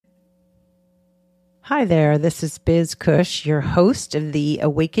Hi there, this is Biz Cush, your host of the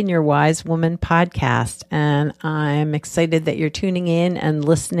Awaken Your Wise Woman podcast, and I'm excited that you're tuning in and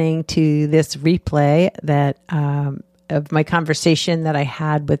listening to this replay of my conversation that I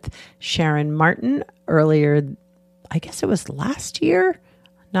had with Sharon Martin earlier. I guess it was last year.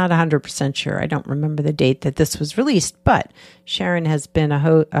 Not 100% sure. I don't remember the date that this was released, but Sharon has been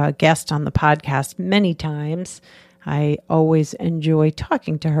a guest on the podcast many times. I always enjoy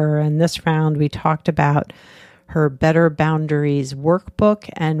talking to her. And this round, we talked about her Better Boundaries workbook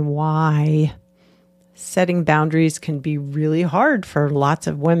and why setting boundaries can be really hard for lots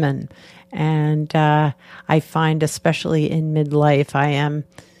of women. And I find, especially in midlife, I am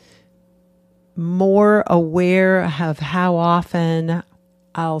more aware of how often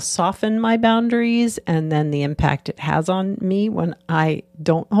I'll soften my boundaries and then the impact it has on me when I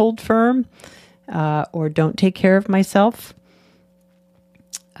don't hold firm. Or don't take care of myself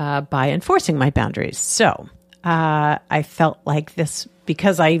by enforcing my boundaries. So I felt like this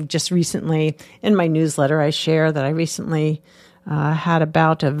because I just recently, in my newsletter, I share that I recently had a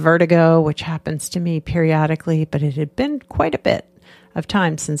bout of vertigo, which happens to me periodically, but it had been quite a bit of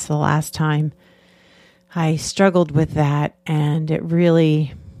time since the last time I struggled with that. And I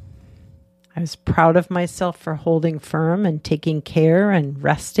was proud of myself for holding firm and taking care and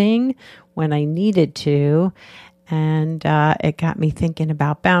resting when I needed to. And it got me thinking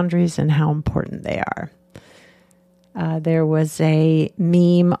about boundaries and how important they are. There was a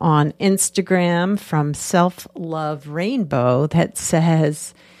meme on Instagram from Self Love Rainbow that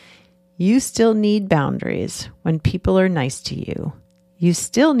says, "You still need boundaries when people are nice to you. You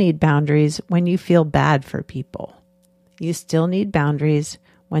still need boundaries when you feel bad for people. You still need boundaries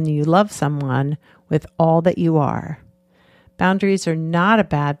when you love someone with all that you are. Boundaries are not a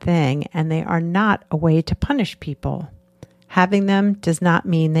bad thing, and they are not a way to punish people. Having them does not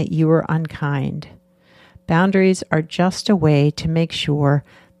mean that you are unkind. Boundaries are just a way to make sure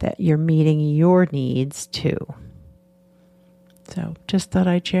that you're meeting your needs too." So just thought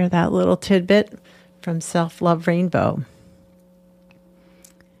I'd share that little tidbit from Self Love Rainbow.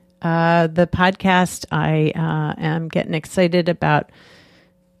 The podcast, I am getting excited about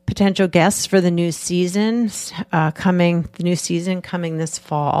potential guests for the new season coming this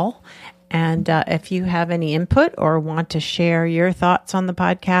fall. And if you have any input or want to share your thoughts on the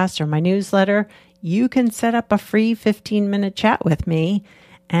podcast or my newsletter, you can set up a free 15-minute chat with me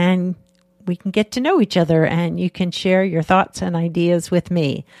and we can get to know each other and you can share your thoughts and ideas with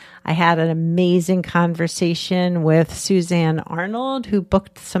me. I had an amazing conversation with Suzanne Arnold, who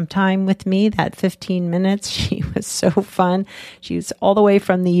booked some time with me, that 15 minutes. She was so fun. She was all the way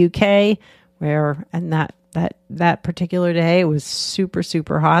from the UK, and that particular day it was super,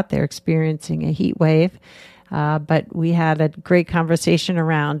 super hot. They're experiencing a heat wave. But we had a great conversation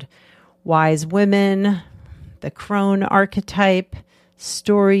around wise women, the crone archetype,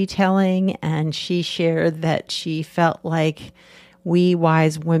 storytelling, and she shared that she felt like we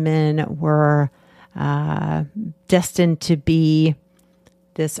wise women were destined to be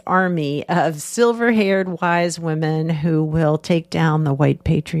this army of silver-haired wise women who will take down the white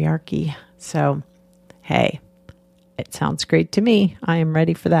patriarchy. So, hey, it sounds great to me. I am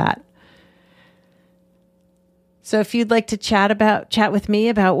ready for that. So if you'd like to chat with me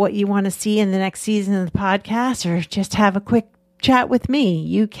about what you want to see in the next season of the podcast, or just have a quick chat with me,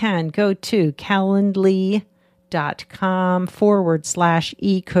 you can go to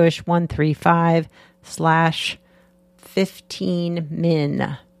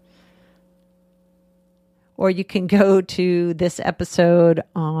calendly.com/ecush135/15min. Or you can go to this episode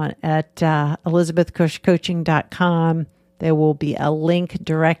at elizabethcushcoaching.com. There will be a link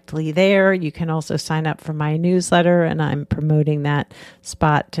directly there. You can also sign up for my newsletter, and I'm promoting that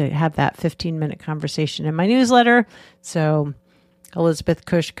spot to have that 15-minute conversation in my newsletter. So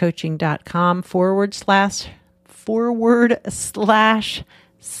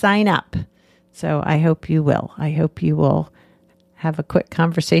elizabethcushcoaching.com/sign up. So I hope you will. I hope you will have a quick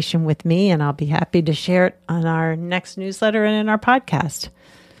conversation with me, and I'll be happy to share it on our next newsletter and in our podcast.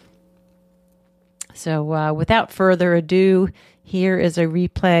 So without further ado, here is a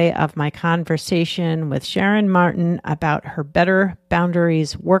replay of my conversation with Sharon Martin about her Better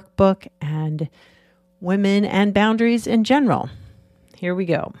Boundaries workbook and women and boundaries in general. Here we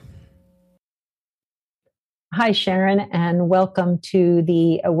go. Hi, Sharon, and welcome to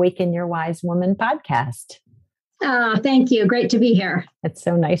the Awaken Your Wise Woman podcast. Oh, thank you. Great to be here. It's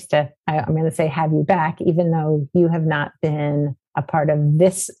so nice I'm going to say have you back, even though you have not been a part of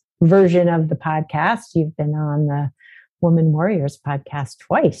this version of the podcast. You've been on the Woman Warriors podcast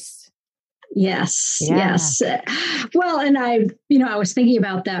twice. Yes. Well, and I was thinking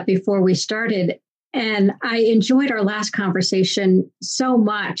about that before we started. And I enjoyed our last conversation so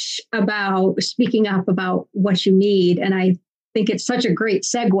much about speaking up about what you need. And I think it's such a great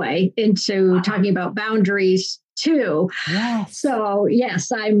segue into talking about boundaries too. Yes. So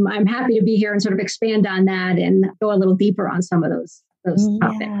yes, I'm happy to be here and sort of expand on that and go a little deeper on some of those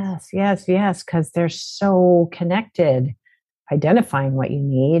topics. Yes. Because they're so connected. Identifying what you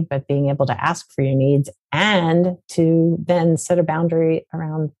need, but being able to ask for your needs and to then set a boundary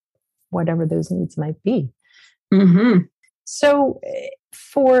around whatever those needs might be. Mm-hmm. So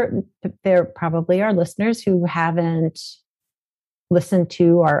there probably are listeners who haven't listened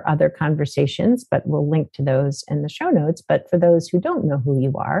to our other conversations, but we'll link to those in the show notes. But for those who don't know who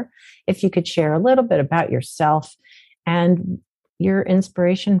you are, if you could share a little bit about yourself and your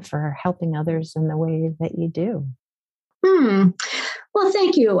inspiration for helping others in the way that you do. Well,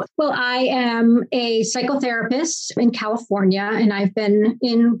 thank you. Well, I am a psychotherapist in California, and I've been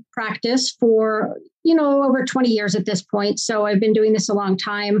in practice for, over 20 years at this point. So I've been doing this a long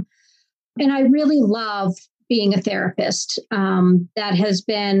time. And I really love being a therapist. That has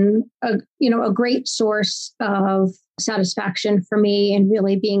been a great source of satisfaction for me, and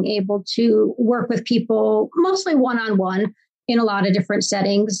really being able to work with people, mostly one-on-one, in a lot of different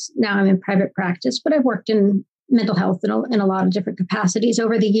settings. Now I'm in private practice, but I've worked in mental health in a lot of different capacities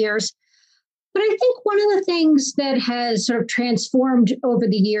over the years. But I think one of the things that has sort of transformed over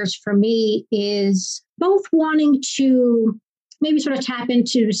the years for me is both wanting to maybe sort of tap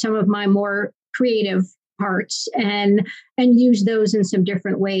into some of my more creative parts and use those in some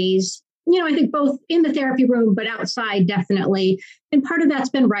different ways. I think both in the therapy room, but outside definitely. And part of that's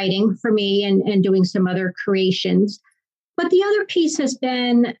been writing for me and doing some other creations. But the other piece has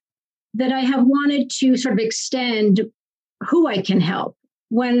been that I have wanted to sort of extend who I can help.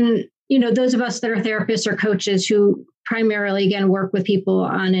 When, those of us that are therapists or coaches who primarily, again, work with people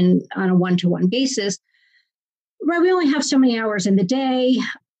on a one-to-one basis, right? We only have so many hours in the day.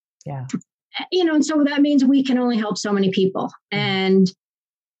 Yeah. And so that means we can only help so many people. And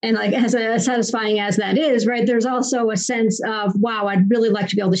like, as satisfying as that is, right, there's also a sense of, wow, I'd really like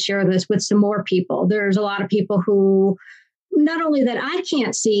to be able to share this with some more people. There's a lot of people who, not only that I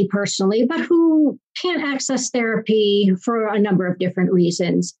can't see personally, but who can't access therapy for a number of different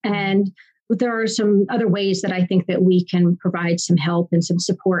reasons. And there are some other ways that I think that we can provide some help and some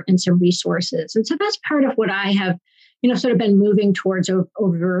support and some resources. And so that's part of what I have, sort of been moving towards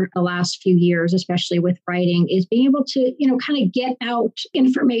over the last few years, especially with writing, is being able to, kind of get out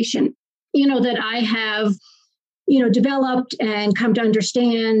information, that I have developed and come to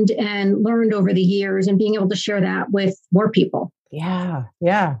understand and learned over the years, and being able to share that with more people. Yeah.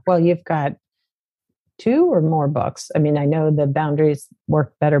 Well, you've got 2 or more books. I mean, I know the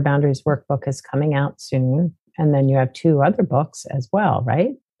Better Boundaries workbook is coming out soon. And then you have 2 other books as well,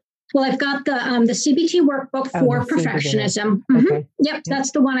 right? Well, I've got the CBT workbook for perfectionism. Mm-hmm. Okay. Yep,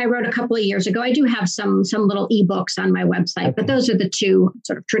 that's the one I wrote a couple of years ago. I do have some little ebooks on my website, but those are the 2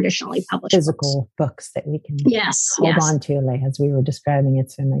 sort of traditionally published physical books that we can hold on to, like, as we were describing.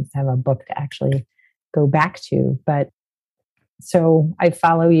 It's so nice to have a book to actually go back to. But so I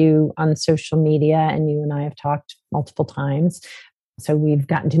follow you on social media, and you and I have talked multiple times. So we've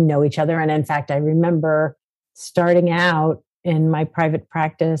gotten to know each other. And in fact, I remember starting out in my private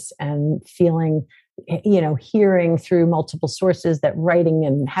practice and feeling, hearing through multiple sources that writing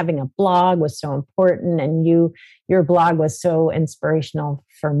and having a blog was so important. And your blog was so inspirational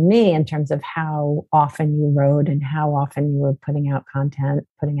for me in terms of how often you wrote and how often you were putting out content,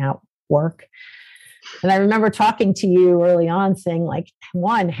 putting out work. And I remember talking to you early on saying, like,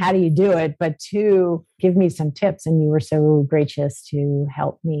 1, how do you do it? But 2, give me some tips. And you were so gracious to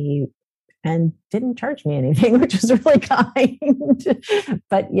help me and didn't charge me anything, which was really kind.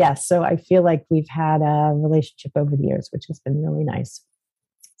 But yes, so I feel like we've had a relationship over the years, which has been really nice.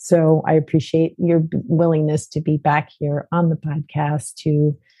 So I appreciate your willingness to be back here on the podcast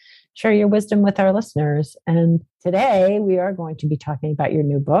to share your wisdom with our listeners. And today we are going to be talking about your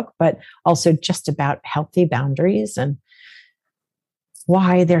new book, but also just about healthy boundaries and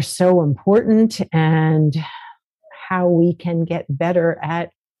why they're so important and how we can get better at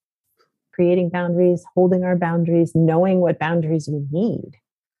creating boundaries, holding our boundaries, knowing what boundaries we need.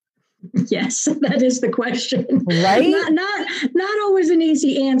 Yes, that is the question. Right? Not always an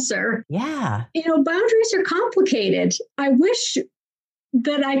easy answer. Yeah. Boundaries are complicated. I wish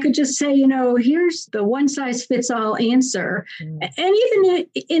that I could just say, here's the one size fits all answer. And even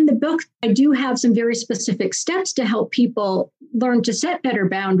in the book, I do have some very specific steps to help people learn to set better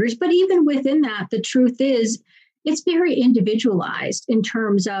boundaries. But even within that, the truth is it's very individualized in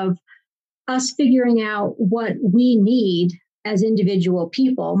terms of us figuring out what we need as individual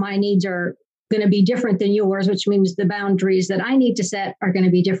people. My needs are going to be different than yours, which means the boundaries that I need to set are going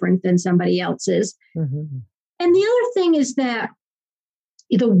to be different than somebody else's. Mm-hmm. And the other thing is that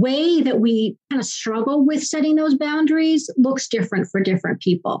the way that we kind of struggle with setting those boundaries looks different for different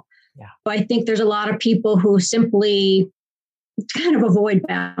people. Yeah. I think there's a lot of people who simply kind of avoid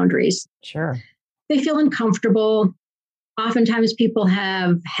boundaries. Sure. They feel uncomfortable. Oftentimes people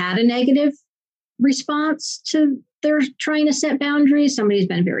have had a negative response to their trying to set boundaries. Somebody's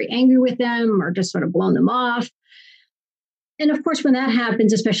been very angry with them or just sort of blown them off. And of course, when that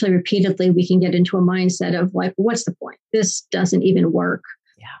happens, especially repeatedly, we can get into a mindset of like, what's the point? This doesn't even work.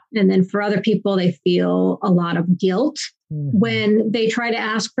 Yeah. And then for other people, they feel a lot of guilt when they try to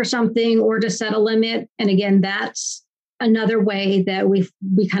ask for something or to set a limit. And again, that's another way that we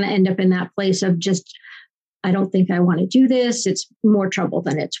kind of end up in that place of just, I don't think I want to do this. It's more trouble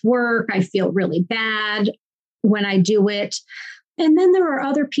than it's work. I feel really bad when I do it. And then there are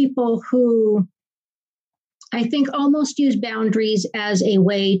other people who I think almost use boundaries as a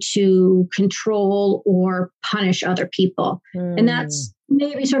way to control or punish other people. And that's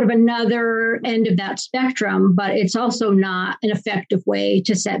maybe sort of another end of that spectrum, but it's also not an effective way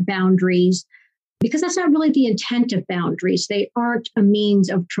to set boundaries because that's not really the intent of boundaries. They aren't a means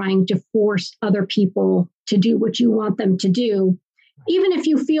of trying to force other people to do what you want them to do. Even if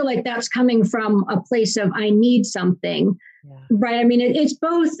you feel like that's coming from a place of, I need something, right? I mean, it's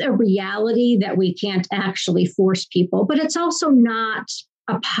both a reality that we can't actually force people, but it's also not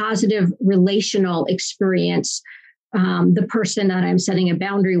a positive relational experience. The person that I'm setting a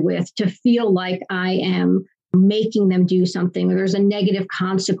boundary with to feel like I am making them do something, or there's a negative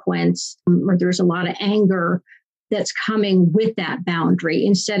consequence, or there's a lot of anger that's coming with that boundary,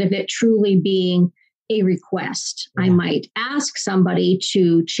 instead of it truly being a request. I might ask somebody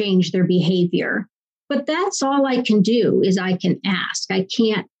to change their behavior, but that's all I can do is I can ask. I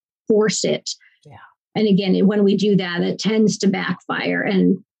can't force it. Yeah. And again, when we do that, it tends to backfire.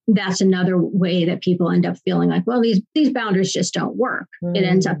 And that's another way that people end up feeling like, well, these boundaries just don't work. It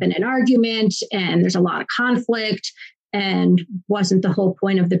ends up in an argument and there's a lot of conflict. And wasn't the whole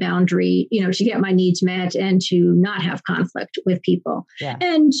point of the boundary, to get my needs met and to not have conflict with people. Yeah.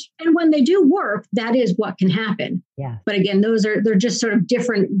 And when they do work, that is what can happen. Yeah. But again, they're just sort of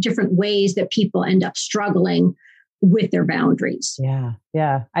different ways that people end up struggling with their boundaries. Yeah.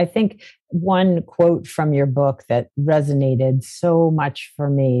 Yeah. I think one quote from your book that resonated so much for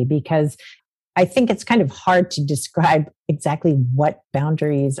me, because I think it's kind of hard to describe exactly what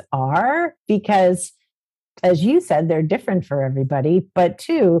boundaries are, because as you said, they're different for everybody, but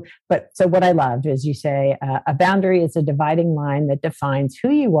so what I loved is you say a boundary is a dividing line that defines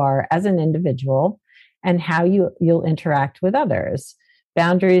who you are as an individual and how you'll interact with others.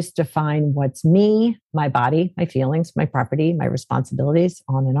 Boundaries define what's me, my body, my feelings, my property, my responsibilities,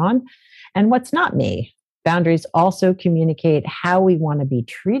 on, and what's not me. Boundaries also communicate how we want to be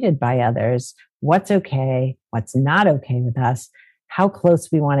treated by others, what's okay, what's not okay with us, how close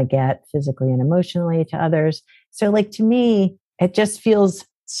we want to get physically and emotionally to others. So like, to me, it just feels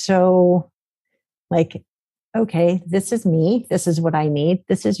so like, okay, this is me. This is what I need.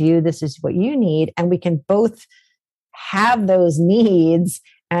 This is you. This is what you need. And we can both have those needs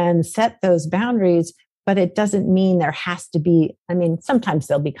and set those boundaries, but it doesn't mean there has to be, sometimes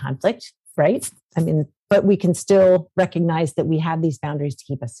there'll be conflict, right? But we can still recognize that we have these boundaries to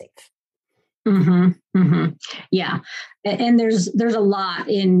keep us safe. Mm-hmm, mm-hmm. Yeah. And there's a lot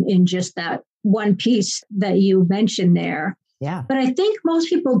in just that one piece that you mentioned there. Yeah. But I think most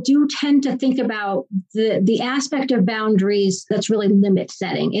people do tend to think about the aspect of boundaries that's really limit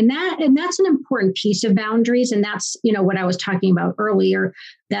setting. And that's an important piece of boundaries. And that's, what I was talking about earlier.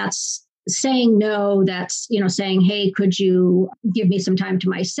 That's saying no, that's, saying, hey, could you give me some time to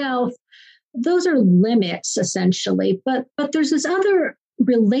myself? Those are limits essentially. But there's this other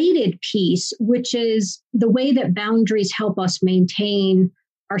related piece, which is the way that boundaries help us maintain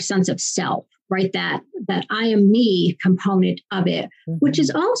our sense of self, right? That I am me component of it, which is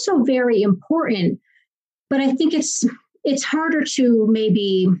also very important. But I think it's harder to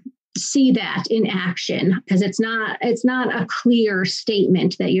maybe see that in action because it's not a clear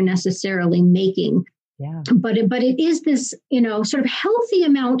statement that you're necessarily making. Yeah. But it is this, sort of healthy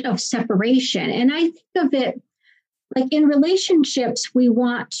amount of separation. And I think of it like in relationships, we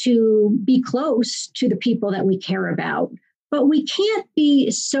want to be close to the people that we care about, but we can't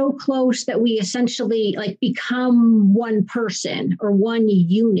be so close that we essentially like become one person or one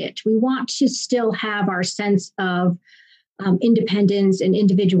unit. We want to still have our sense of independence and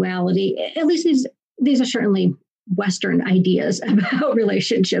individuality. At least these are certainly Western ideas about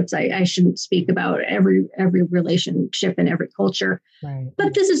relationships. I shouldn't speak about every relationship in every culture. Right.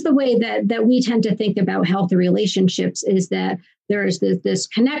 But this is the way that we tend to think about healthy relationships, is that there is this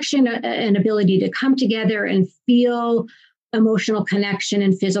connection and ability to come together and feel emotional connection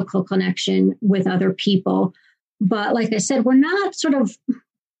and physical connection with other people. But like I said, we're not sort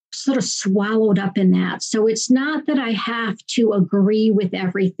of swallowed up in that. So it's not that I have to agree with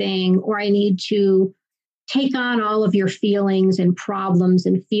everything, or I need to take on all of your feelings and problems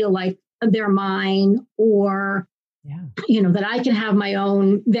and feel like they're mine, or that I can have my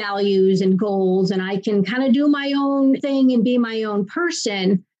own values and goals and I can kind of do my own thing and be my own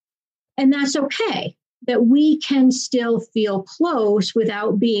person. And that's okay, that we can still feel close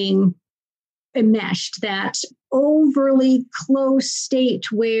without being enmeshed, that overly close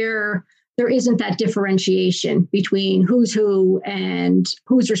state where there isn't that differentiation between who's who and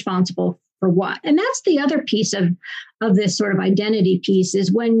who's responsible for what. And that's the other piece of this sort of identity piece,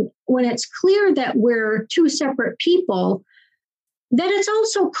 is when it's clear that we're two separate people, then it's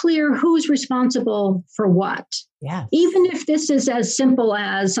also clear who's responsible for what. Yeah. Even if this is as simple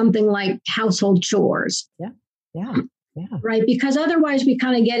as something like household chores. Yeah. Right. Because otherwise we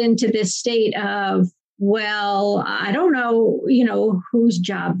kind of get into this state of, well, I don't know, whose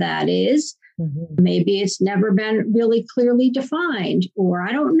job that is. Mm-hmm. Maybe it's never been really clearly defined, or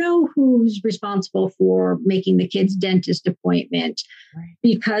I don't know who's responsible for making the kid's dentist appointment, right,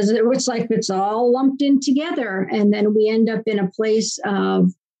 because it's like it's all lumped in together. And then we end up in a place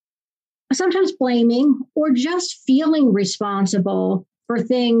of sometimes blaming or just feeling responsible for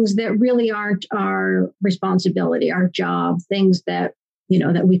things that really aren't our responsibility, our job, things that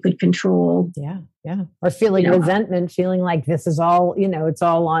that we could control. Yeah. Or feeling resentment, feeling like this is all, it's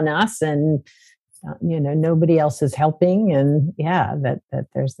all on us, and, nobody else is helping. And that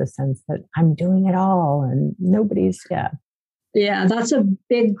there's the sense that I'm doing it all and nobody's. Yeah. That's a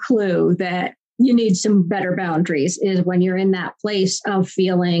big clue that you need some better boundaries, is when you're in that place of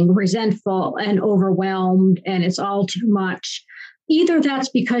feeling resentful and overwhelmed and it's all too much. Either that's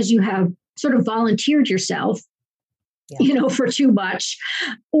because you have sort of volunteered yourself, for too much,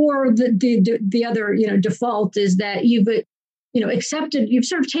 or the other, default is that you've, accepted, you've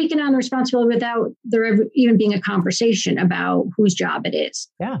sort of taken on the responsibility without there ever even being a conversation about whose job it is.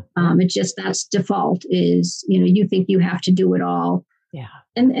 Yeah. It's just, that's default, is, you think you have to do it all. Yeah.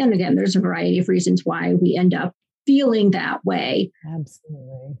 And again, there's a variety of reasons why we end up feeling that way.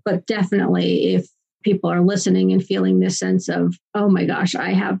 Absolutely. But definitely, if people are listening and feeling this sense of, oh my gosh,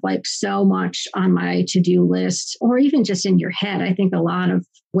 I have like so much on my to-do list, or even just in your head. I think a lot of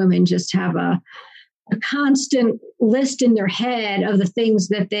women just have a constant list in their head of the things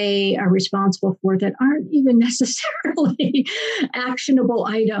that they are responsible for that aren't even necessarily actionable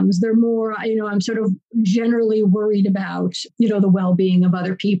items. They're more, I'm sort of generally worried about, the well-being of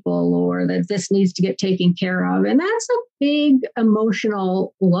other people, or that this needs to get taken care of. And that's a big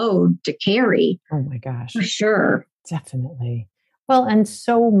emotional load to carry. Oh my gosh. For sure. Definitely. Well, and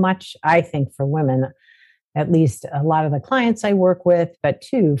so much, I think, for women, at least a lot of the clients I work with, but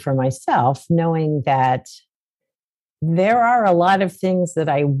too for myself, knowing that there are a lot of things that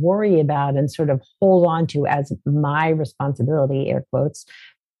I worry about and sort of hold on to as my responsibility, air quotes,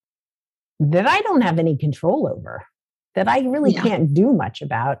 that I don't have any control over, that I really can't do much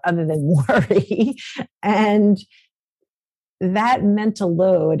about other than worry. And that mental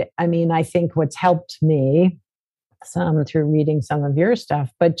load, I think what's helped me some through reading some of your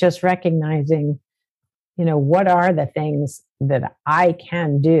stuff, but just recognizing, what are the things that I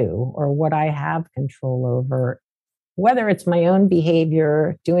can do, or what I have control over, whether it's my own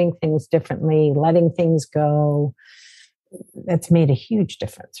behavior, doing things differently, letting things go. That's made a huge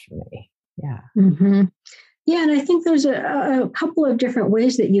difference for me. Yeah. Mm-hmm. Yeah. And I think there's a couple of different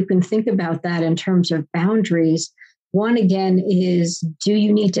ways that you can think about that in terms of boundaries. One, again, is, do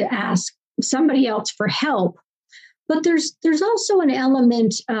you need to ask somebody else for help? But there's also an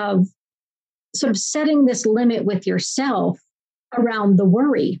element of sort of setting this limit with yourself around the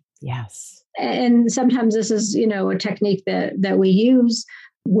worry. Yes. And sometimes this is, a technique that we use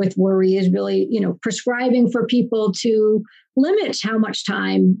with worry, is really, prescribing for people to limit how much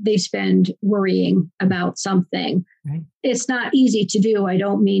time they spend worrying about something. Right. It's not easy to do. I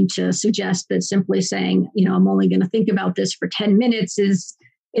don't mean to suggest that simply saying, I'm only going to think about this for 10 minutes is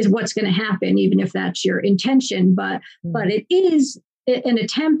what's going to happen, even if that's your intention. But it is an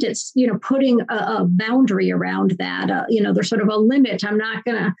attempt at, putting a boundary around that. There's sort of a limit. I'm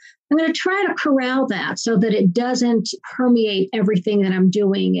going to try to corral that so that it doesn't permeate everything that I'm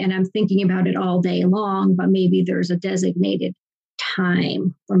doing and I'm thinking about it all day long, but maybe there's a designated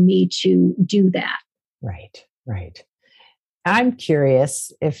time for me to do that. Right. Right. I'm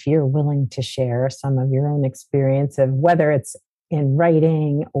curious if you're willing to share some of your own experience of whether it's in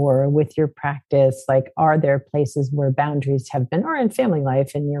writing or with your practice. Like, are there places where boundaries have been, or in family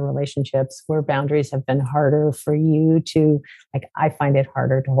life, in your relationships, where boundaries have been harder for you to, like, I find it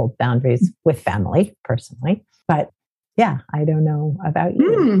harder to hold boundaries with family personally. But yeah, I don't know about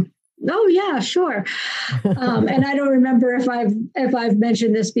you. Oh yeah, sure. And I don't remember if I've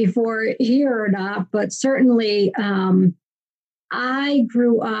mentioned this before here or not, but certainly I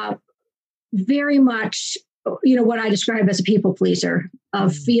grew up very much, what I describe as a people pleaser,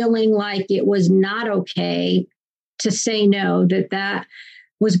 of feeling like it was not okay to say no, that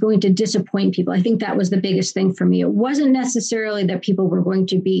was going to disappoint people. I think that was the biggest thing for me. It wasn't necessarily that people were going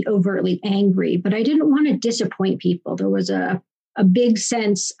to be overtly angry, but I didn't want to disappoint people. There was a big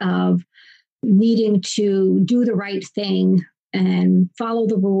sense of needing to do the right thing and follow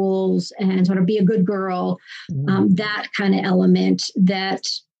the rules and sort of be a good girl. That kind of element that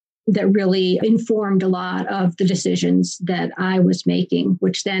really informed a lot of the decisions that I was making,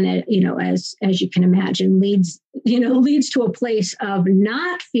 which then, as you can imagine, leads to a place of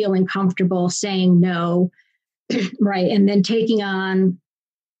not feeling comfortable saying no, right, and then taking on,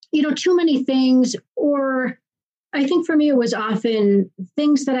 too many things. Or I think for me, it was often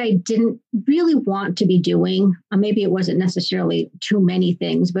things that I didn't really want to be doing. Maybe it wasn't necessarily too many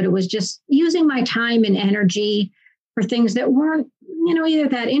things, but it was just using my time and energy for things that weren't, either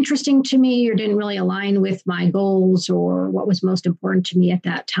that interesting to me or didn't really align with my goals or what was most important to me at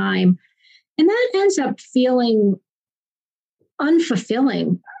that time. And that ends up feeling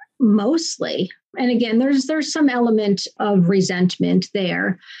unfulfilling mostly. And again, there's some element of resentment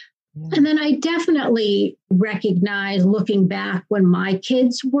there. Yeah. And then I definitely recognize, looking back when my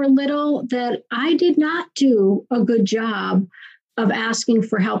kids were little, that I did not do a good job of asking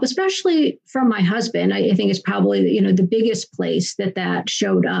for help, especially from my husband. I think it's probably, the biggest place that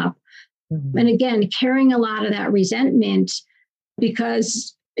showed up. Mm-hmm. And again, carrying a lot of that resentment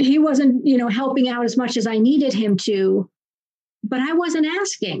because he wasn't, helping out as much as I needed him to, but I wasn't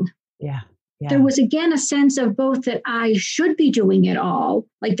asking. Yeah. Yeah. There was, again, a sense of both that I should be doing it all,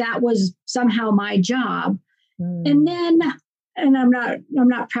 like that was somehow my job. And then, and I'm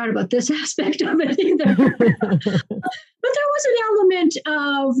not proud about this aspect of it either, but there was an element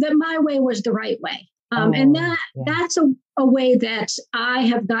of that my way was the right way. And that's a way that I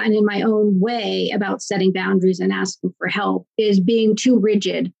have gotten in my own way about setting boundaries and asking for help, is being too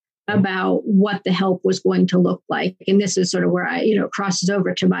rigid about what the help was going to look like. And this is sort of where I, crosses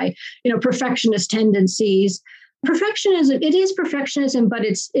over to my, perfectionist tendencies. Perfectionism, it is perfectionism, but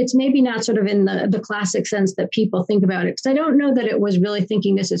it's maybe not sort of in the classic sense that people think about it. Because I don't know that it was really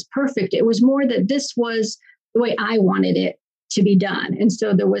thinking this is perfect. It was more that this was the way I wanted it to be done. And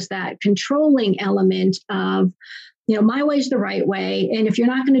so there was that controlling element of, my way is the right way. And if you're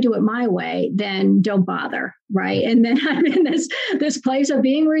not going to do it my way, then don't bother. Right. And then I'm in this place of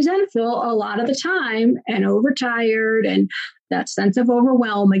being resentful a lot of the time and overtired. And that sense of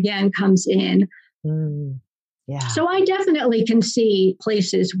overwhelm again comes in. Yeah. So I definitely can see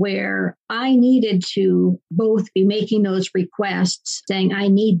places where I needed to both be making those requests, saying, I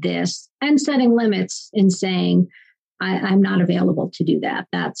need this, and setting limits and saying, I'm not available to do that.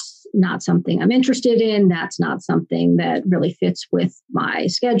 That's not something I'm interested in. That's not something that really fits with my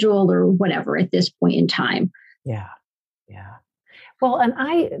schedule or whatever at this point in time. Yeah. Yeah. Well, and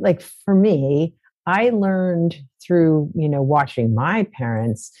for me, I learned through, watching my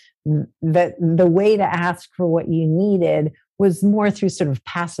parents that the way to ask for what you needed was more through sort of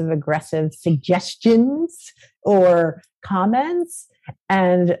passive aggressive suggestions or comments.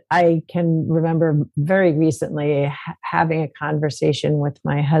 And I can remember very recently having a conversation with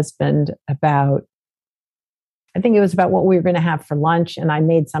my husband about, I think it was about what we were going to have for lunch. And I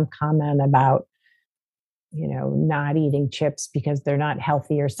made some comment about, not eating chips because they're not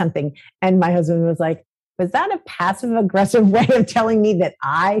healthy or something. And my husband was like, was that a passive aggressive way of telling me that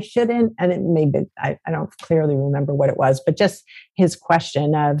I shouldn't? And it maybe, I don't clearly remember what it was, but just his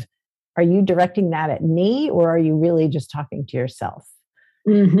question of, are you directing that at me or are you really just talking to yourself?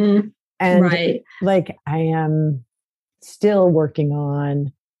 Mm-hmm. And I am still working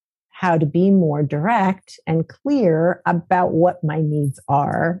on how to be more direct and clear about what my needs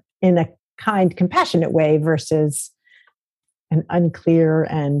are in a kind, compassionate way versus an unclear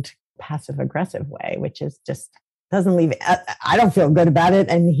and passive aggressive way, which is just doesn't leave. I don't feel good about it,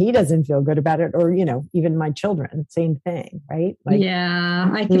 and he doesn't feel good about it, or even my children, same thing, right?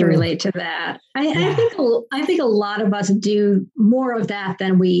 I can relate to that. I think a lot of us do more of that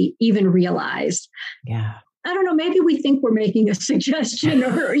than we even realize. Yeah. I don't know, maybe we think we're making a suggestion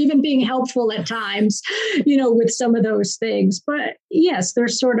or even being helpful at times, with some of those things. But yes,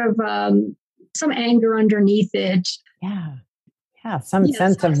 there's sort of some anger underneath it. Yeah. Yeah. Some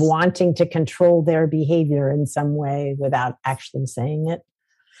sense of wanting to control their behavior in some way without actually saying it.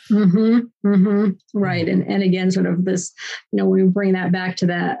 Right. And again, sort of this, when we bring that back to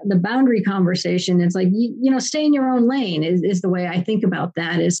the boundary conversation, it's like, stay in your own lane is the way I think about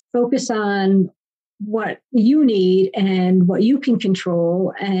that, is focus on what you need and what you can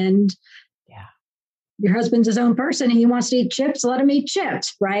control. And your husband's his own person and he wants to eat chips, let him eat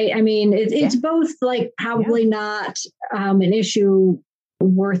chips, right? I mean, it's both like probably not an issue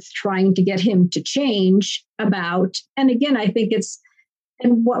worth trying to get him to change about. And again, I think it's,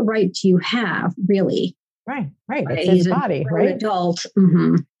 and what right do you have, really? Right. It's his body, right? Adult.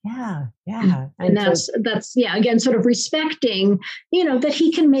 Yeah. And that's again, sort of respecting, that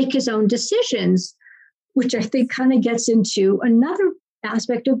he can make his own decisions, which I think kind of gets into another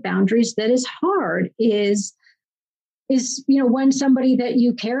aspect of boundaries that is hard is when somebody that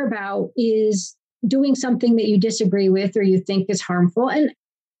you care about is doing something that you disagree with or you think is harmful. And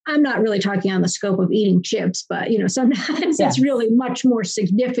I'm not really talking on the scope of eating chips, but sometimes it's really much more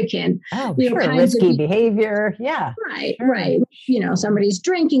significant. Oh, sure. Risky behavior. Yeah. Right. Somebody's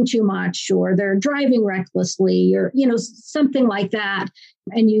drinking too much or they're driving recklessly or, something like that.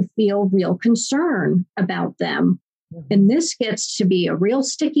 And you feel real concern about them. And this gets to be a real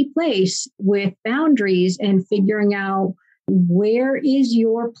sticky place with boundaries and figuring out where is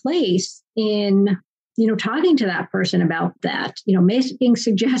your place in talking to that person about that, making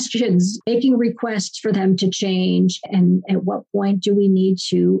suggestions, making requests for them to change. And at what point do we need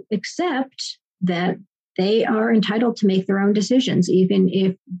to accept that they are entitled to make their own decisions, even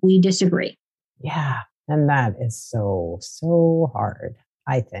if we disagree? Yeah. And that is so, so hard,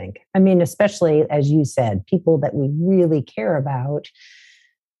 I think. I mean, especially as you said, people that we really care about,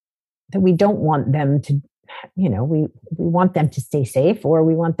 that we don't want them to, we want them to stay safe, or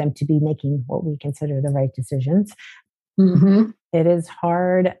we want them to be making what we consider the right decisions. It is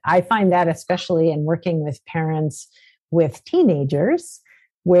hard. I find that especially in working with parents with teenagers,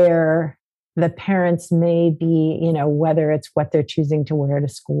 where the parents may be, whether it's what they're choosing to wear to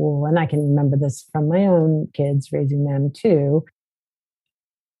school. And I can remember this from my own kids, raising them too,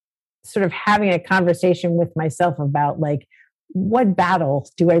 sort of having a conversation with myself about like, what battle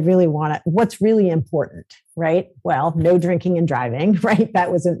do I really want to, what's really important, right? Well, no drinking and driving, right?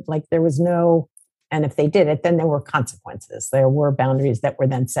 That wasn't like, there was no, and if they did it, then there were consequences. There were boundaries that were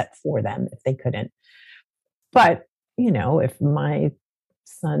then set for them if they couldn't. But, if my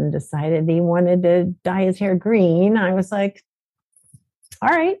son decided he wanted to dye his hair green, I was like, all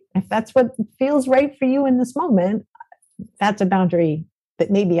right, if that's what feels right for you in this moment, that's a boundary that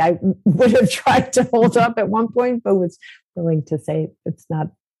maybe I would have tried to hold up at one point, but was willing to say it's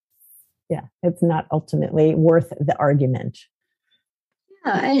not ultimately worth the argument.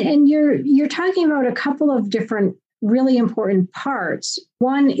 Yeah, and you're talking about a couple of different really important parts.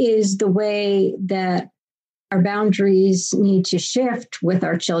 One is the way that our boundaries need to shift with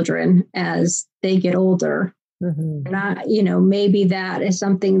our children as they get older. And maybe that is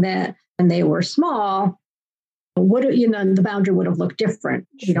something that when they were small, the boundary would have looked different.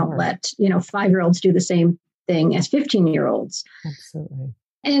 Sure. You don't let, 5-year-olds do the same thing as 15-year-olds. Absolutely.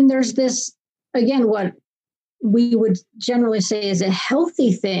 And there's this, again, what we would generally say is a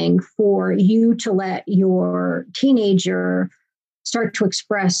healthy thing for you to let your teenager start to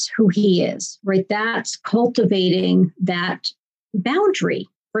express who he is, right? That's cultivating that boundary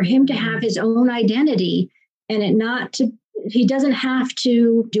for him to have his own identity and it not to, he doesn't have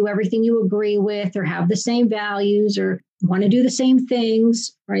to do everything you agree with or have the same values or want to do the same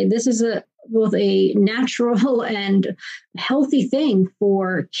things, right? This is both a natural and healthy thing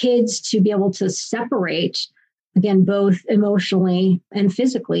for kids to be able to separate, again, both emotionally and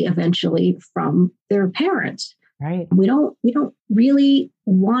physically eventually from their parents. Right. We don't really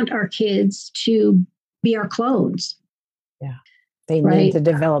want our kids to be our clones. Yeah. They need to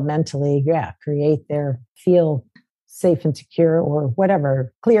developmentally, feel safe and secure or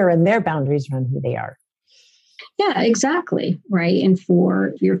whatever, clear in their boundaries around who they are. Yeah, exactly. Right. And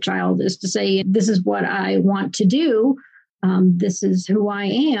for your child is to say, this is what I want to do. This is who I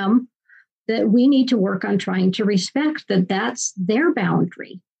am, that we need to work on trying to respect that that's their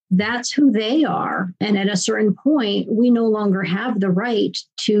boundary. That's who they are. And at a certain point, we no longer have the right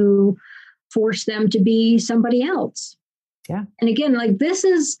to force them to be somebody else. Yeah. And again, like this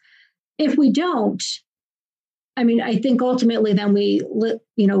is, if we don't, I mean, I think ultimately then we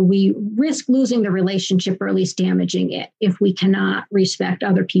risk losing the relationship or at least damaging it if we cannot respect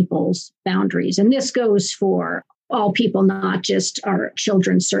other people's boundaries. And this goes for all people, not just our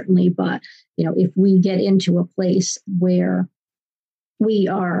children, certainly, but, if we get into a place where we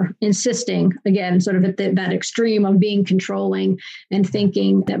are insisting, again, sort of at that extreme of being controlling and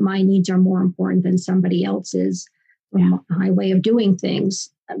thinking that my needs are more important than somebody else's, my way of doing things,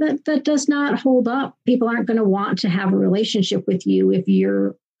 that does not hold up. People aren't going to want to have a relationship with you if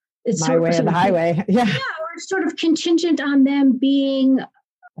it's my way or the highway. Yeah. Or it's sort of contingent on them being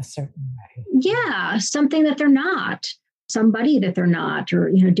a certain way. Yeah, something that they're not, somebody that they're not,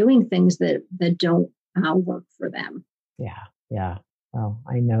 or doing things that don't work for them. Yeah. Well,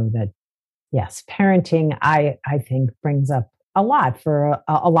 I know that, yes, parenting, I think brings up a lot for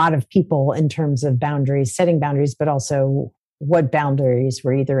a lot of people in terms of boundaries, setting boundaries, but also what boundaries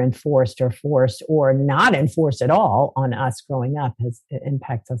were either enforced or forced or not enforced at all on us growing up. It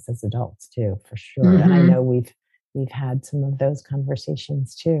impacts us as adults too, for sure. Mm-hmm. And I know we've had some of those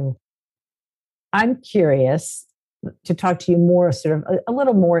conversations too. I'm curious to talk to you more, sort of a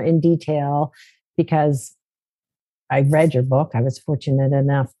little more in detail, because I read your book. I was fortunate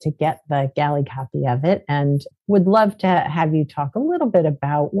enough to get the galley copy of it, and would love to have you talk a little bit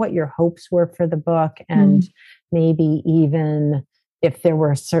about what your hopes were for the book, and maybe even if there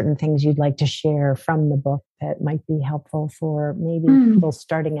were certain things you'd like to share from the book that might be helpful for maybe people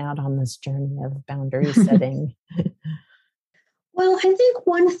starting out on this journey of boundary setting. Well, I think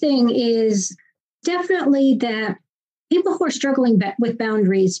one thing is definitely that people who are struggling with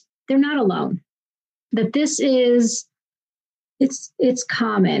boundaries, they're not alone. That this is, it's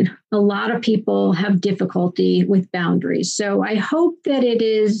common. A lot of people have difficulty with boundaries. So I hope that it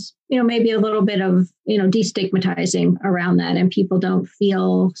is, maybe a little bit of, destigmatizing around that, and people don't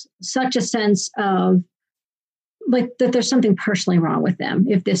feel such a sense of like that there's something personally wrong with them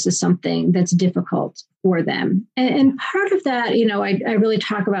if this is something that's difficult for them. And part of that, I really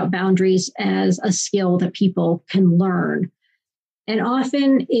talk about boundaries as a skill that people can learn. And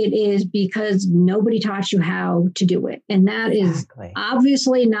often it is because nobody taught you how to do it. And that is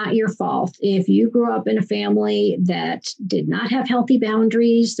obviously not your fault. If you grew up in a family that did not have healthy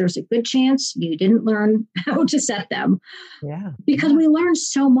boundaries, there's a good chance you didn't learn how to set them. Yeah. Because we learn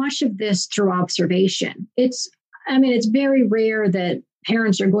so much of this through observation. It's very rare that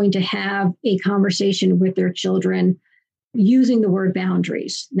parents are going to have a conversation with their children using the word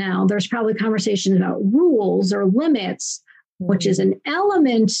boundaries. Now, there's probably conversations about rules or limits, which is an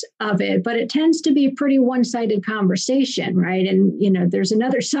element of it, but it tends to be a pretty one-sided conversation, right? And, there's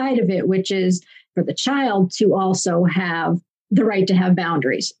another side of it, which is for the child to also have the right to have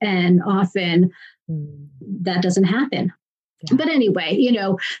boundaries. And often that doesn't happen. Yeah. But anyway,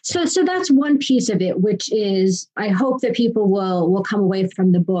 so that's one piece of it, which is, I hope that people will come away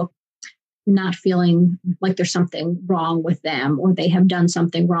from the book not feeling like there's something wrong with them, or they have done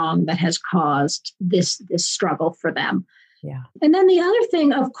something wrong that has caused this struggle for them. Yeah. And then the other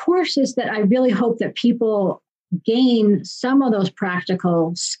thing, of course, is that I really hope that people gain some of those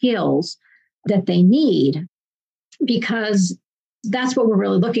practical skills that they need, because that's what we're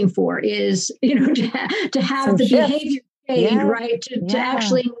really looking for is, to have some the shift. Behavior change, right? To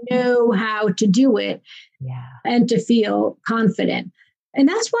actually know how to do it and to feel confident. And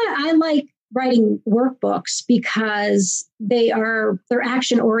that's why I like writing workbooks, because they're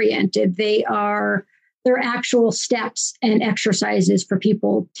action oriented. They're actual steps and exercises for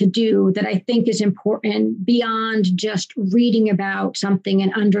people to do that I think is important beyond just reading about something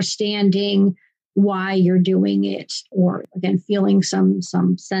and understanding why you're doing it, or again, feeling some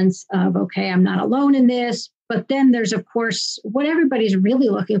sense of, okay, I'm not alone in this. But then there's, of course, what everybody's really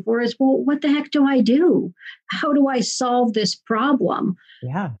looking for is, well, what the heck do I do? How do I solve this problem?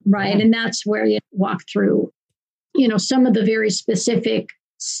 Yeah. Right. Yeah. And that's where you walk through, some of the very specific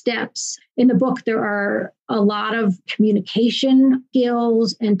steps. In the book, there are a lot of communication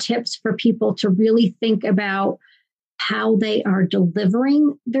skills and tips for people to really think about how they are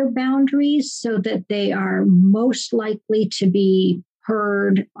delivering their boundaries so that they are most likely to be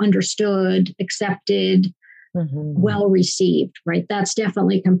heard, understood, accepted, well received, right? That's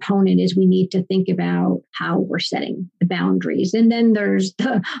definitely a component, is we need to think about how we're setting the boundaries. And then there's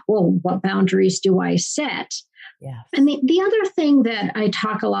what boundaries do I set? Yes. And the other thing that I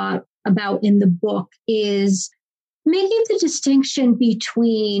talk a lot about in the book is making the distinction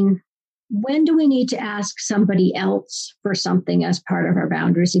between when do we need to ask somebody else for something as part of our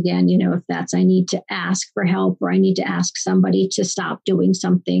boundaries. Again, if that's I need to ask for help, or I need to ask somebody to stop doing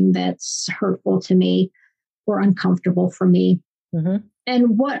something that's hurtful to me or uncomfortable for me. Mm-hmm.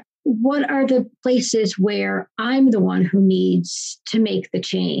 And what what are the places where I'm the one who needs to make the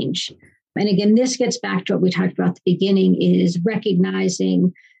change? And again, this gets back to what we talked about at the beginning, is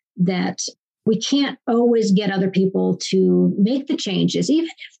recognizing that we can't always get other people to make the changes, even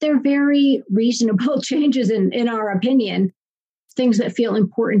if they're very reasonable changes in our opinion, things that feel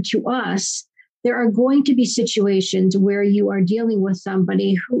important to us. There are going to be situations where you are dealing with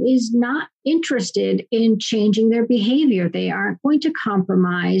somebody who is not interested in changing their behavior. They aren't going to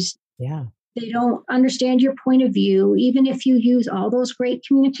compromise. Yeah. They don't understand your point of view, even if you use all those great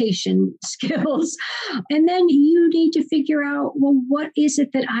communication skills. And then you need to figure out, well, what is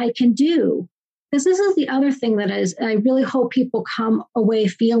it that I can do? Because this is the other thing that is, I really hope people come away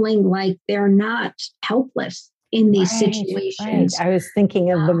feeling like they're not helpless in these situations. Right. I was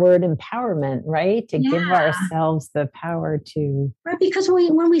thinking of the word empowerment, right? To give ourselves the power to. Right, because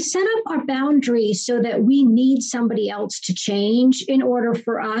when we set up our boundaries so that we need somebody else to change in order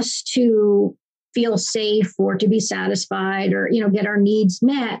for us to feel safe or to be satisfied or, get our needs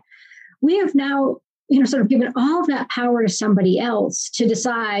met, we have now, sort of given all of that power to somebody else to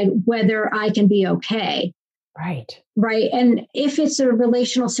decide whether I can be okay. Right. And if it's a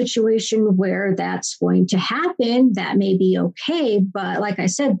relational situation where that's going to happen, that may be okay. But like I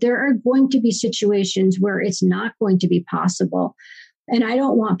said, there are going to be situations where it's not going to be possible. And I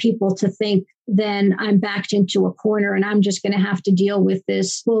don't want people to think then I'm backed into a corner and I'm just going to have to deal with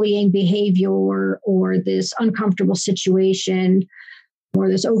this bullying behavior or this uncomfortable situation or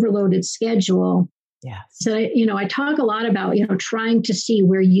this overloaded schedule. Yeah. So, I talk a lot about, trying to see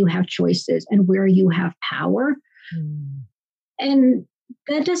where you have choices and where you have power. Mm. And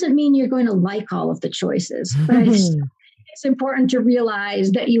that doesn't mean you're going to like all of the choices, but it's important to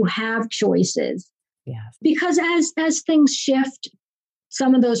realize that you have choices. Yeah. Because as things shift,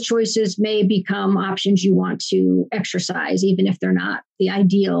 some of those choices may become options you want to exercise, even if they're not the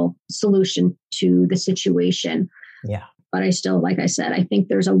ideal solution to the situation. Yeah. But I still, like I said, I think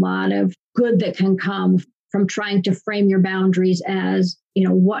there's a lot of good that can come from trying to frame your boundaries as,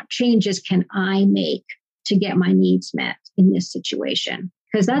 what changes can I make to get my needs met in this situation?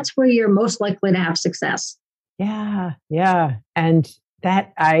 Because that's where you're most likely to have success. Yeah. Yeah. And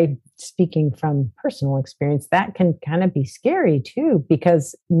that speaking from personal experience, that can kind of be scary too,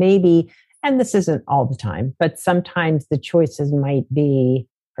 because maybe, and this isn't all the time, but sometimes the choices might be,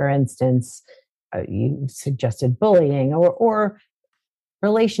 for instance, you suggested bullying or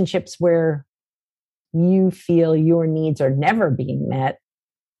relationships where you feel your needs are never being met.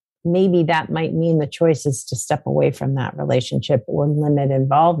 Maybe that might mean the choice is to step away from that relationship or limit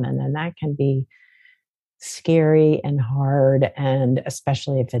involvement. And that can be scary and hard. And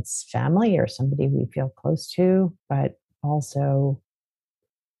especially if it's family or somebody we feel close to. But also,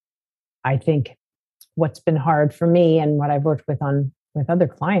 I think what's been hard for me and what I've worked with other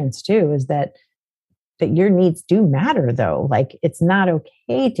clients too, is that your needs do matter though. Like it's not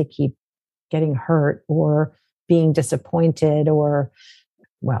okay to keep getting hurt or being disappointed or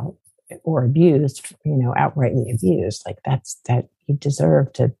abused, outrightly abused. Like that you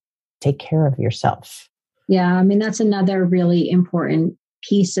deserve to take care of yourself. Yeah. I mean, that's another really important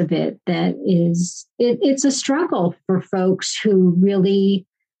piece of it that is, it's a struggle for folks who really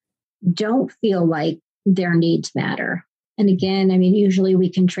don't feel like their needs matter. And again, I mean, usually we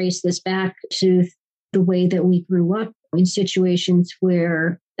can trace this back to the way that we grew up in situations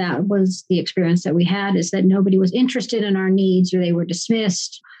where that was the experience that we had, is that nobody was interested in our needs or they were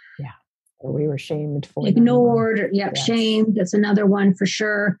dismissed. Yeah. Or we were shamed for ignored. Or, yes. Shamed. That's another one for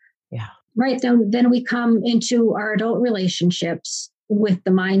sure. Yeah. Right. Then we come into our adult relationships with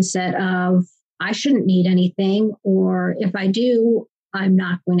the mindset of, I shouldn't need anything, or if I do, I'm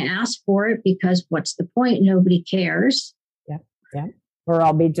not going to ask for it because what's the point? Nobody cares. Yeah. Yeah. Or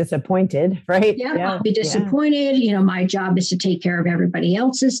I'll be disappointed, right? Yeah, I'll be disappointed. Yeah. My job is to take care of everybody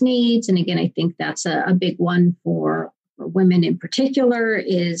else's needs. And again, I think that's a big one for women in particular,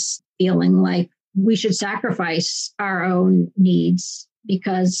 is feeling like we should sacrifice our own needs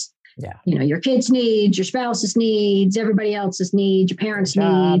because, your kids' needs, your spouse's needs, everybody else's needs, your parents'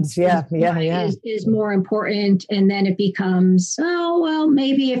 needs is more important. And then it becomes,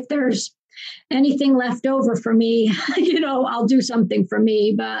 maybe if there's anything left over for me, I'll do something for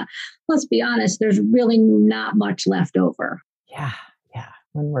me. But let's be honest, there's really not much left over. Yeah. Yeah.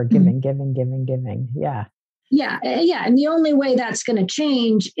 When we're giving. Yeah. Yeah. Yeah. And the only way that's going to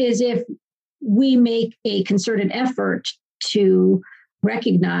change is if we make a concerted effort to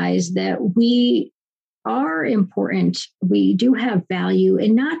recognize that we are important. We do have value,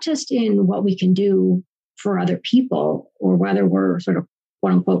 and not just in what we can do for other people or whether we're sort of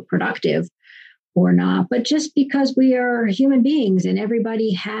quote unquote productive, or not, but just because we are human beings and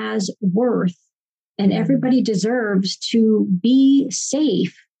everybody has worth and everybody deserves to be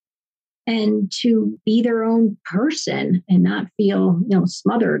safe and to be their own person and not feel,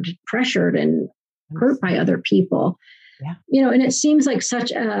 smothered, pressured, and hurt by other people. Yeah. And it seems like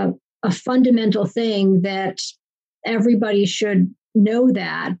such a fundamental thing that everybody should know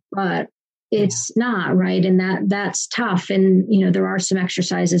that, but it's not, right? And that's tough. And, there are some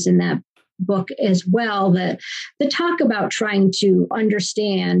exercises in that book as well that talk about trying to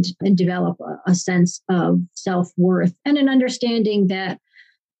understand and develop a sense of self-worth and an understanding that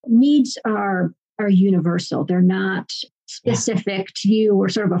needs are universal. They're not specific to you or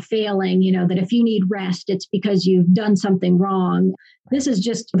sort of a failing, that if you need rest, it's because you've done something wrong. This is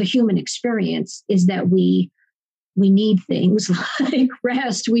just the human experience, is that we need things like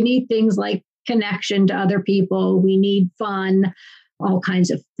rest. We need things like connection to other people. We need fun, all kinds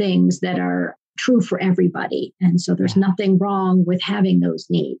of things that are true for everybody. And so there's nothing wrong with having those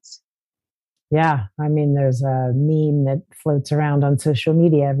needs. Yeah. I mean, there's a meme that floats around on social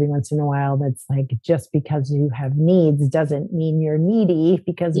media every once in a while that's like, just because you have needs doesn't mean you're needy,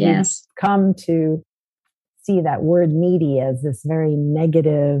 because we've come to see that word needy as this very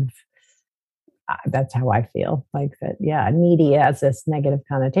negative. That's how I feel, like that. Yeah. Needy has this negative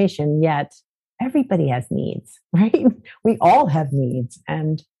connotation, yet everybody has needs, right? We all have needs,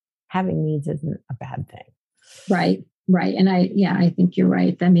 and having needs isn't a bad thing. Right. Right. And I think you're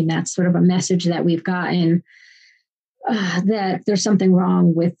right. I mean, that's sort of a message that we've gotten, that there's something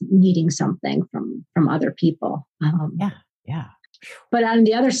wrong with needing something from other people. Yeah. But on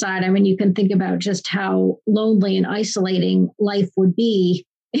the other side, I mean, you can think about just how lonely and isolating life would be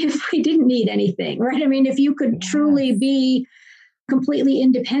if we didn't need anything, right? I mean, if you could truly be completely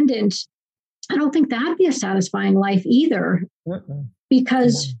independent, I don't think that'd be a satisfying life either.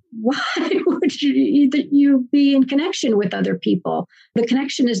 Because why would you be in connection with other people? The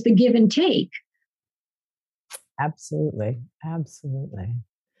connection is the give and take. Absolutely.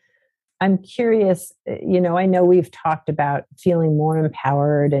 I'm curious, I know we've talked about feeling more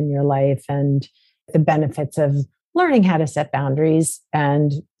empowered in your life and the benefits of learning how to set boundaries,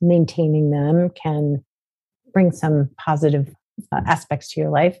 and maintaining them can bring some positive aspects to your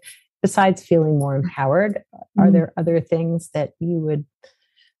life. Besides feeling more empowered, are there other things that you would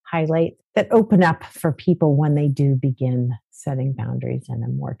highlight that open up for people when they do begin setting boundaries in a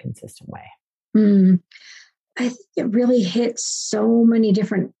more consistent way? I think it really hits so many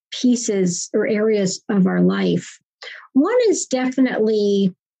different pieces or areas of our life. One is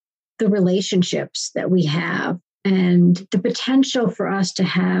definitely the relationships that we have and the potential for us to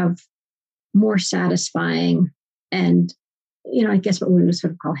have more satisfying and, I guess what we would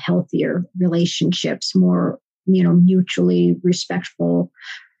sort of call healthier relationships, more, mutually respectful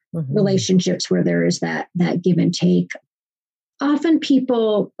relationships where there is that give and take. Often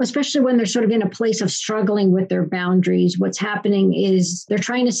people, especially when they're sort of in a place of struggling with their boundaries, what's happening is they're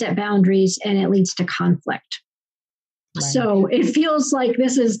trying to set boundaries and it leads to conflict. Right. So it feels like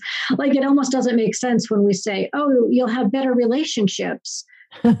this is like, it almost doesn't make sense when we say, oh, you'll have better relationships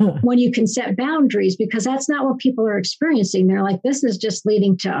when you can set boundaries, because that's not what people are experiencing. They're like, this is just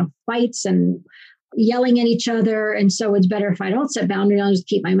leading to fights and yelling at each other. And so it's better if I don't set boundaries, I'll just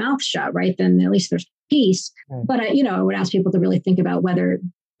keep my mouth shut, right? Then at least there's peace. Right. But I would ask people to really think about whether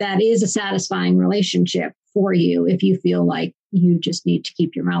that is a satisfying relationship for you, if you feel like you just need to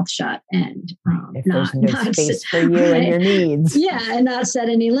keep your mouth shut and if there's no space for you and your needs. Yeah, and not set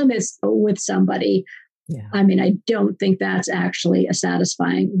any limits with somebody. Yeah. I mean, I don't think that's actually a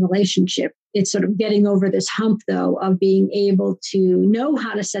satisfying relationship. It's sort of getting over this hump, though, of being able to know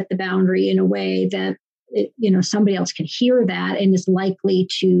how to set the boundary in a way that, somebody else can hear that and is likely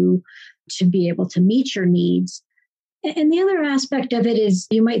to be able to meet your needs. And the other aspect of it is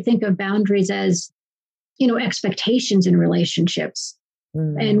you might think of boundaries as, expectations in relationships.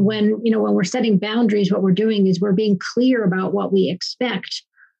 And when we're setting boundaries, what we're doing is we're being clear about what we expect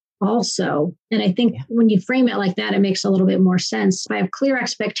also. And I think when you frame it like that, it makes a little bit more sense. If I have clear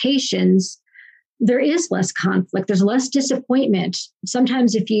expectations, there is less conflict. There's less disappointment.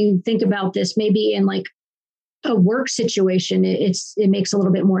 Sometimes if you think about this, maybe in like a work situation, it makes a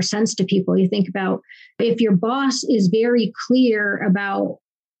little bit more sense to people. You think about if your boss is very clear about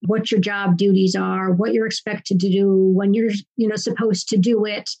what your job duties are, what you're expected to do, when you're, supposed to do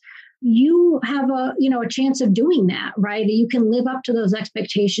it, you have a chance of doing that, right? You can live up to those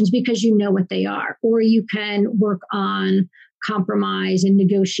expectations because you know what they are, or you can work on compromise and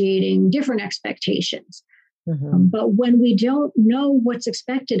negotiating different expectations. But when we don't know what's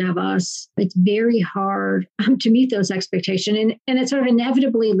expected of us, it's very hard to meet those expectations. And it sort of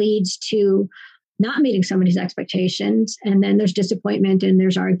inevitably leads to not meeting somebody's expectations. And then there's disappointment and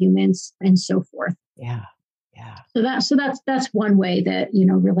there's arguments and so forth. Yeah. Yeah. So that's one way that,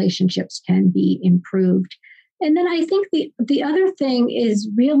 relationships can be improved. And then I think the other thing is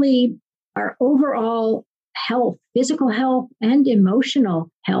really our overall health, physical health and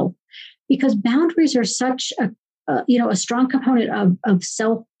emotional health, because boundaries are such a strong component of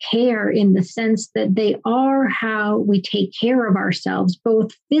self-care, in the sense that they are how we take care of ourselves,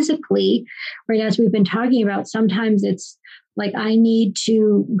 both physically, right? As we've been talking about, sometimes it's like, I need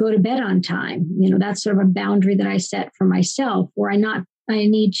to go to bed on time. That's sort of a boundary that I set for myself, or I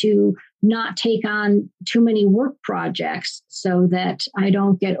need to not take on too many work projects so that I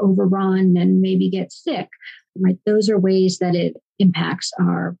don't get overrun and maybe get sick, right? Those are ways that it impacts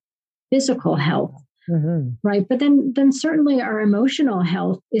our physical health. Mm-hmm. Right. But then certainly our emotional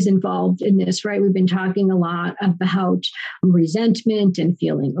health is involved in this, right? We've been talking a lot about resentment and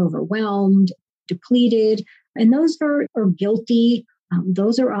feeling overwhelmed, depleted, and those are guilty.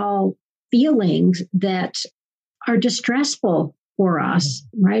 Those are all feelings that are distressful for us,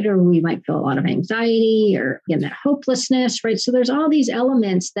 right? Or we might feel a lot of anxiety, or again, that hopelessness, right? So there's all these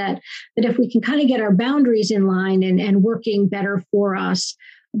elements that if we can kind of get our boundaries in line and working better for us,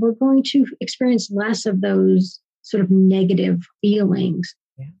 we're going to experience less of those sort of negative feelings.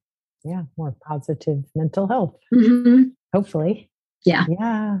 Yeah. More positive mental health, hopefully. Yeah.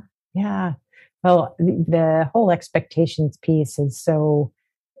 Yeah. Yeah. Well, the whole expectations piece is all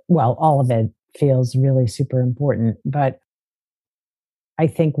of it feels really super important. But I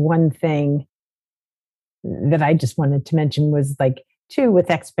think one thing that I just wanted to mention was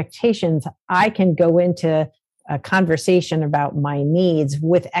with expectations, I can go into a conversation about my needs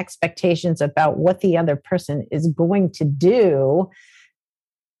with expectations about what the other person is going to do,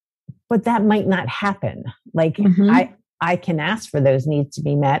 but that might not happen. I can ask for those needs to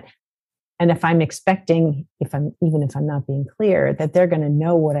be met. And if I'm expecting, even if I'm not being clear, that they're going to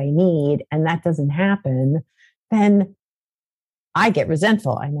know what I need, and that doesn't happen, then I get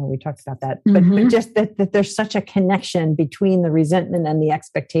resentful. I know we talked about that, but just that there's such a connection between the resentment and the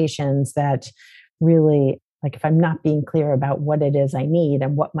expectations that really, if I'm not being clear about what it is I need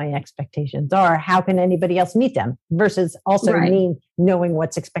and what my expectations are, how can anybody else meet them, versus also me knowing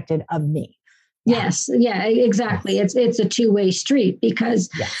what's expected of me? Yes. Yeah, exactly. Yes. It's a two-way street, because,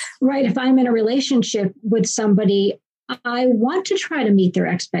 right, if I'm in a relationship with somebody, I want to try to meet their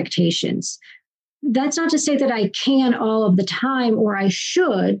expectations. That's not to say that I can all of the time, or I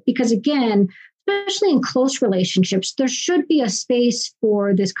should, because again, especially in close relationships, there should be a space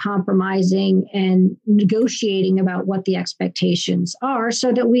for this compromising and negotiating about what the expectations are,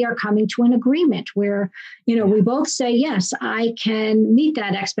 so that we are coming to an agreement where, we both say, yes, I can meet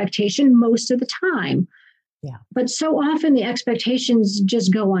that expectation most of the time. Yeah. But so often the expectations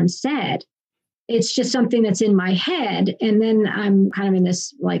just go unsaid. It's just something that's in my head. And then I'm kind of in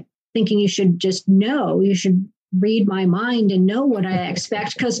this thinking you should just know, you should read my mind and know what I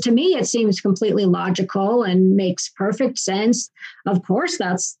expect. Because to me, it seems completely logical and makes perfect sense. Of course,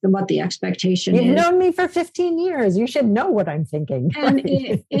 that's what the expectation is. You've known me for 15 years. You should know what I'm thinking. And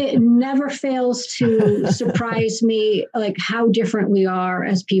it never fails to surprise me, how different we are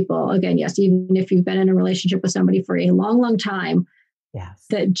as people. Again, yes, even if you've been in a relationship with somebody for a long, long time, yes,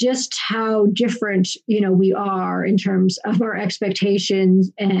 that just how different, we are in terms of our expectations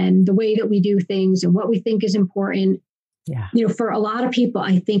and the way that we do things and what we think is important. Yeah. For a lot of people,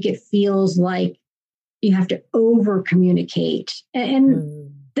 I think it feels like you have to over communicate, and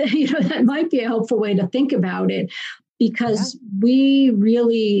that might be a helpful way to think about it, because we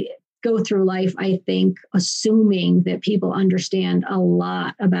really go through life, I think, assuming that people understand a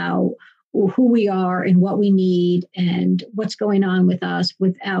lot about who we are and what we need and what's going on with us,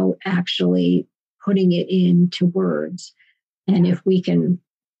 without actually putting it into words. And if we can,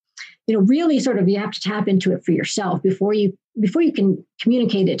 really sort of, you have to tap into it for yourself before you can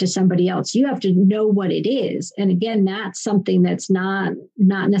communicate it to somebody else. You have to know what it is. And again, that's something that's not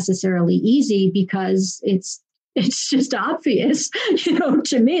necessarily easy, because it's just obvious,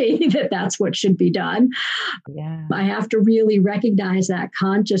 to me, that that's what should be done. Yeah. I have to really recognize that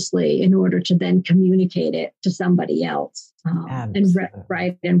consciously in order to then communicate it to somebody else, and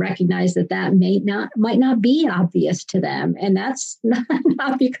recognize that might not be obvious to them. And that's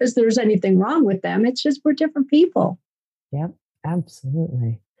not because there's anything wrong with them. It's just we're different people. Yep,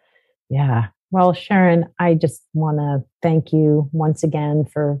 absolutely. Yeah. Well, Sharon, I just want to thank you once again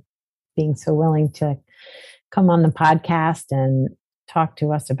for being so willing to come on the podcast and talk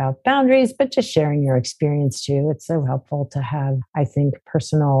to us about boundaries, but just sharing your experience too. It's so helpful to have, I think,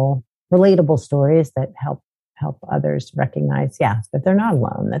 personal, relatable stories that help help others recognize, that they're not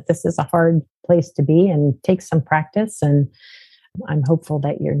alone, that this is a hard place to be and takes some practice. And I'm hopeful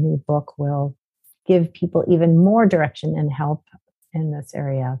that your new book will give people even more direction and help in this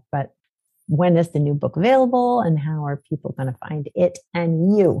area. But when is the new book available, and how are people going to find it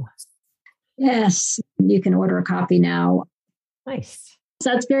and you? Yes, you can order a copy now. Nice.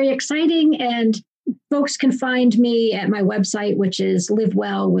 So that's very exciting. And folks can find me at my website, which is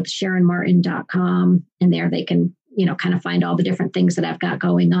livewellwithsharonmartin.com. And there they can, kind of find all the different things that I've got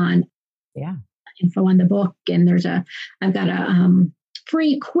going on. Yeah. Info on the book. And I've got a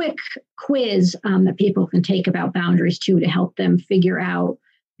free quick quiz that people can take about boundaries too, to help them figure out,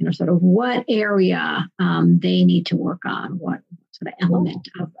 sort of what area they need to work on, what sort of element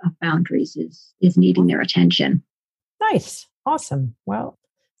of boundaries is needing their attention. Nice. Awesome. Well,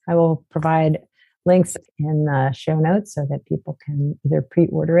 I will provide links in the show notes so that people can either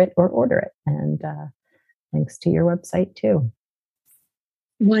pre-order it or order it, and links to your website too.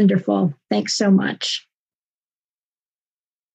 Wonderful. Thanks so much.